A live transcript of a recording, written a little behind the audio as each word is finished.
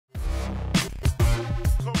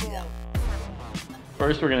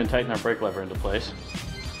First, we're going to tighten our brake lever into place.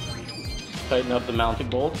 Tighten up the mounting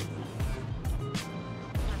bolt. So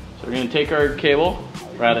we're going to take our cable,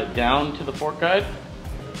 route it down to the fork guide,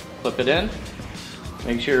 clip it in.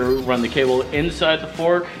 Make sure you run the cable inside the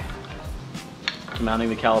fork, mounting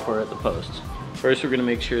the caliper at the posts. First, we're going to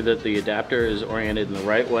make sure that the adapter is oriented in the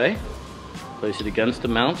right way. Place it against the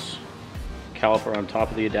mounts, caliper on top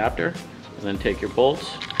of the adapter, and then take your bolts,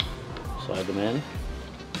 slide them in,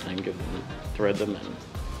 and thread them in.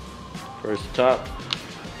 First the top,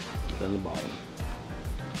 then the bottom.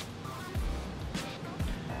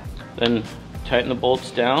 Then tighten the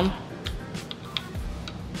bolts down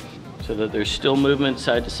so that there's still movement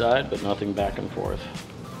side to side, but nothing back and forth.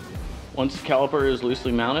 Once the caliper is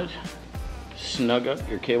loosely mounted, snug up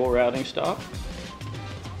your cable routing stop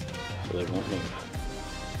so they won't move.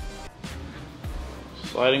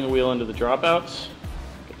 Sliding the wheel into the dropouts,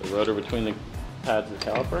 get the rotor between the pads of the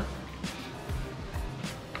caliper.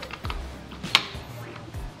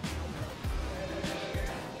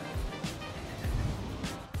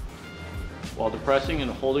 While depressing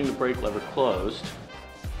and holding the brake lever closed,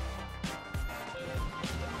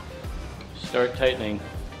 start tightening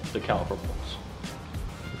the caliper bolts.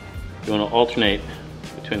 You want to alternate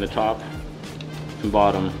between the top and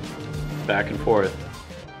bottom, back and forth.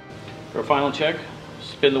 For a final check,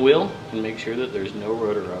 spin the wheel and make sure that there's no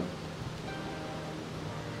rotor rub.